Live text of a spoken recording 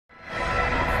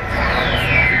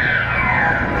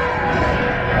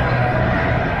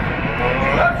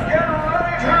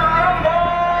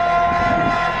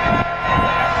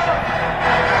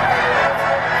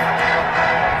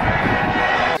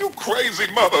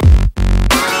mother.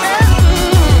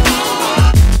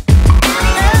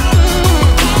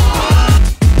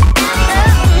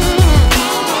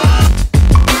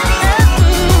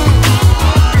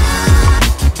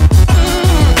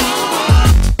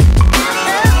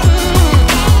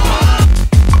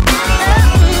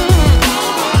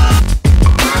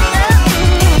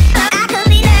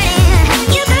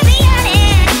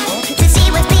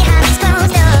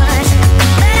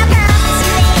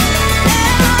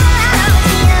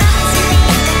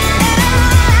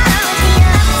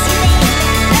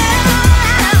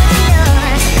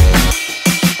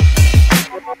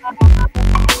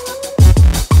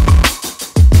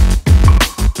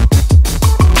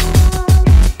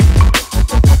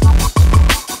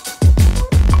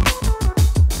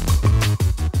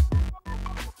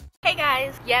 Hey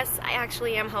guys, yes, I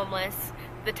actually am homeless.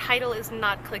 The title is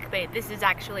not clickbait. This is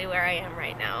actually where I am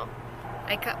right now.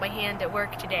 I cut my hand at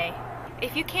work today.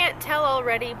 If you can't tell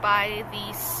already by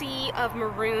the sea of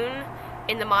maroon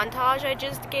in the montage I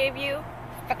just gave you,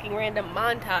 fucking random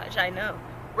montage, I know.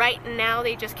 Right now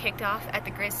they just kicked off at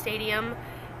the Grizz Stadium.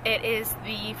 It is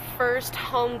the first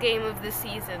home game of the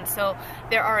season, so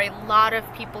there are a lot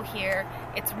of people here.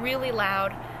 It's really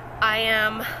loud. I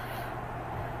am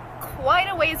quite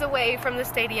a ways away from the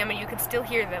stadium and you can still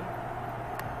hear them.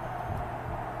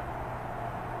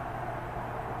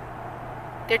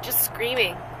 They're just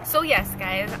screaming. So yes,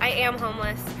 guys, I am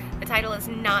homeless. The title is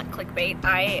not clickbait.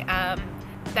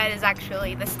 That is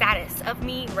actually the status of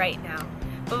me right now.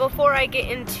 But before I get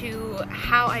into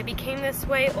how I became this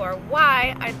way or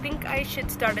why, I think I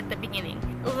should start at the beginning.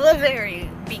 The very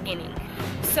beginning.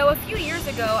 So a few years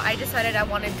ago, I decided I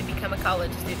wanted to become a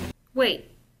college student. Wait.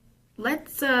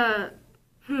 Let's go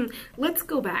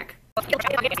back.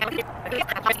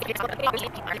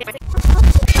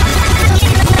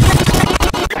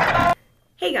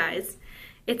 Hey guys,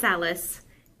 it's Alice,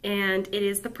 and it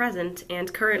is the present,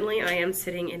 and currently I am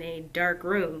sitting in a dark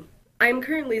room. I am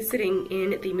currently sitting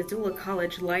in the Missoula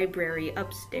College library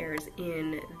upstairs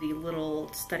in the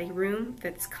little study room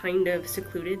that's kind of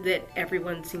secluded that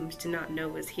everyone seems to not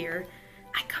know is here.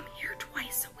 I come here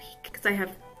twice a week because I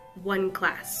have one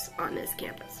class on this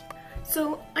campus.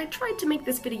 So I tried to make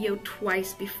this video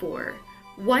twice before.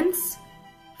 Once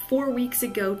 4 weeks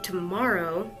ago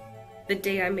tomorrow, the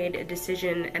day I made a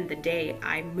decision and the day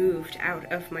I moved out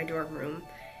of my dorm room.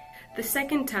 The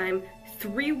second time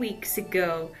 3 weeks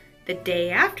ago, the day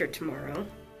after tomorrow,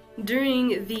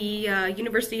 during the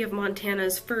University of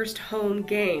Montana's first home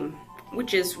game,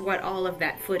 which is what all of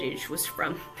that footage was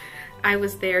from. I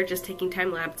was there just taking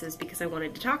time lapses because I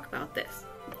wanted to talk about this.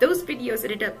 Those videos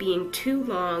ended up being too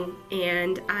long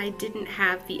and I didn't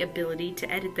have the ability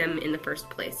to edit them in the first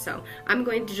place, so I'm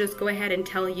going to just go ahead and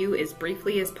tell you as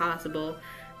briefly as possible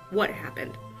what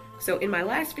happened. So in my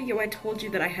last video I told you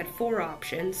that I had 4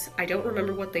 options. I don't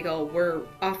remember what they all were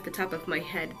off the top of my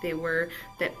head. They were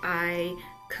that I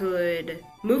could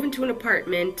move into an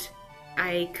apartment,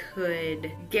 I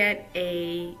could get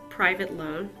a private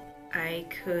loan, I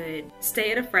could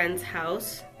stay at a friend's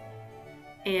house,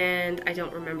 and I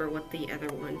don't remember what the other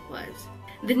one was.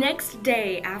 The next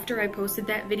day after I posted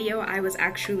that video, I was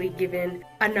actually given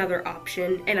another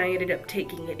option and I ended up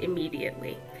taking it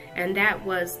immediately. And that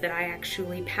was that I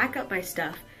actually pack up my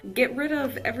stuff, get rid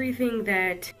of everything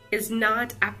that is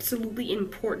not absolutely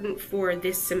important for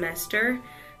this semester,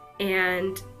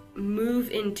 and move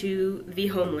into the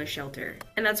homeless shelter.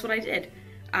 And that's what I did.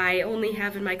 I only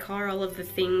have in my car all of the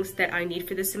things that I need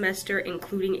for the semester,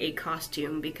 including a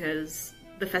costume, because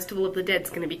the Festival of the Dead's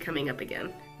gonna be coming up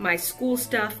again. My school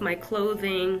stuff, my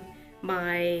clothing,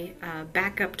 my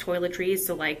backup toiletries,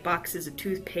 so like boxes of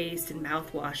toothpaste and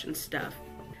mouthwash and stuff.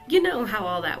 You know how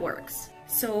all that works.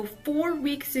 So 4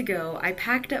 weeks ago, I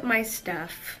packed up my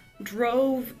stuff,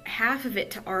 drove half of it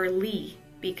to Arlee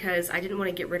because I didn't want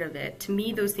to get rid of it. To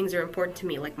me, those things are important to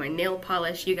me, like my nail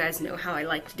polish. You guys know how I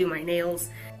like to do my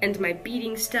nails. And my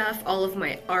beading stuff, all of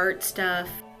my art stuff.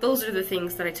 Those are the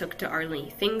things that I took to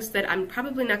Arlee. Things that I'm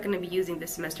probably not going to be using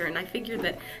this semester, and I figured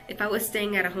that if I was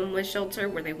staying at a homeless shelter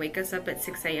where they wake us up at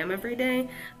 6 a.m. every day,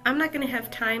 I'm not going to have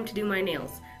time to do my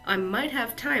nails. I might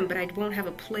have time, but I won't have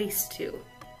a place to.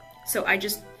 So I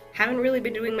just haven't really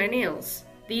been doing my nails.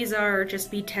 These are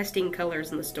just me testing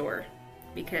colors in the store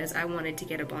because I wanted to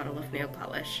get a bottle of nail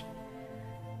polish.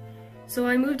 So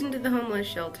I moved into the homeless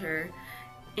shelter,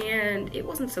 and it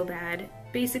wasn't so bad.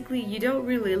 Basically, you don't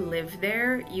really live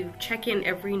there. You check in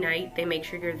every night, they make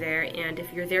sure you're there, and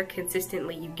if you're there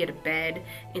consistently, you get a bed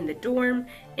in the dorm,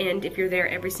 and if you're there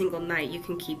every single night, you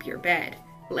can keep your bed.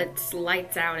 It's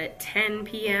lights out at 10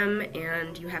 p.m.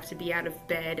 and you have to be out of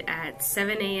bed at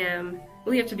 7 a.m.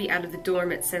 Well, you have to be out of the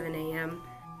dorm at 7 a.m.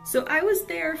 So I was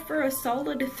there for a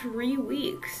solid 3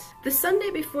 weeks. The Sunday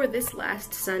before this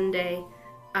last Sunday,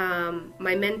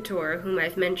 my mentor, whom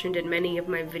I've mentioned in many of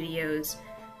my videos,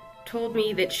 told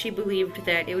me that she believed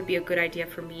that it would be a good idea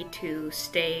for me to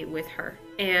stay with her.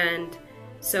 And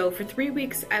so for 3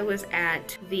 weeks I was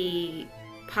at the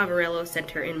Poverello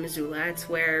Center in Missoula. It's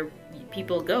where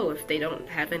people go if they don't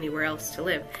have anywhere else to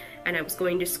live. And I was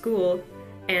going to school,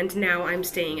 and now I'm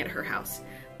staying at her house,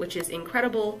 which is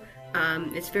incredible.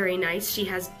 It's very nice. She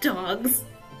has dogs,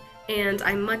 and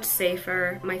I'm much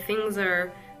safer. My things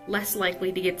are less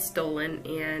likely to get stolen,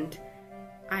 and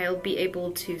I'll be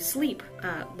able to sleep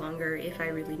longer if I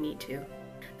really need to.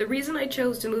 The reason I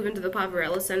chose to move into the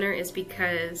Poverello Center is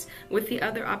because with the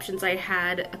other options I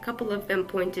had, a couple of them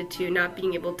pointed to not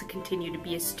being able to continue to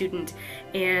be a student,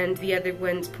 and the other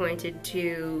ones pointed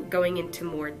to going into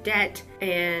more debt,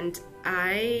 and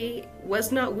I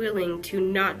was not willing to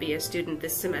not be a student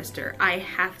this semester. I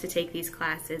have to take these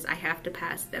classes. I have to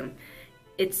pass them.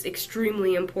 It's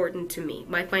extremely important to me.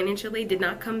 My financial aid did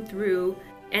not come through,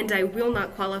 and I will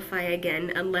not qualify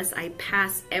again unless I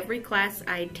pass every class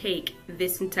I take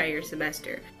this entire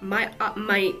semester.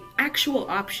 My actual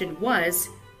option was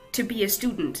to be a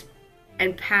student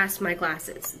and pass my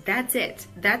classes. That's it.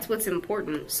 That's what's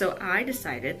important. So I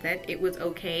decided that it was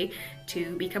okay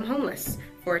to become homeless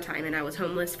for a time, and I was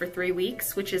homeless for 3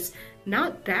 weeks, which is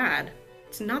not bad.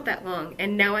 It's not that long.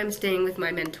 And now I'm staying with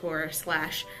my mentor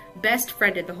slash best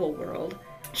friend in the whole world.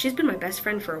 She's been my best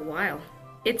friend for a while.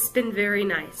 It's been very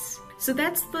nice. So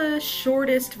that's the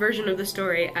shortest version of the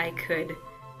story I could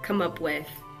come up with.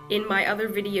 In my other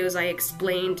videos I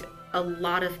explained a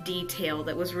lot of detail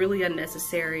that was really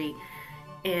unnecessary,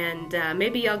 and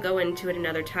maybe I'll go into it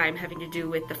another time, having to do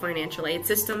with the financial aid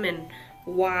system and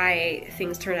why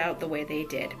things turned out the way they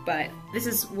did. But this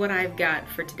is what I've got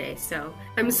for today, so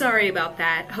I'm sorry about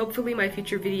that. Hopefully my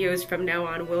future videos from now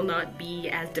on will not be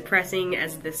as depressing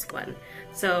as this one.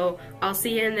 So I'll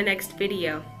see you in the next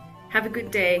video. Have a good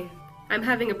day. I'm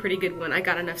having a pretty good one. I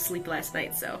got enough sleep last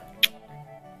night, so.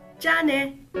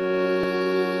 Johnny!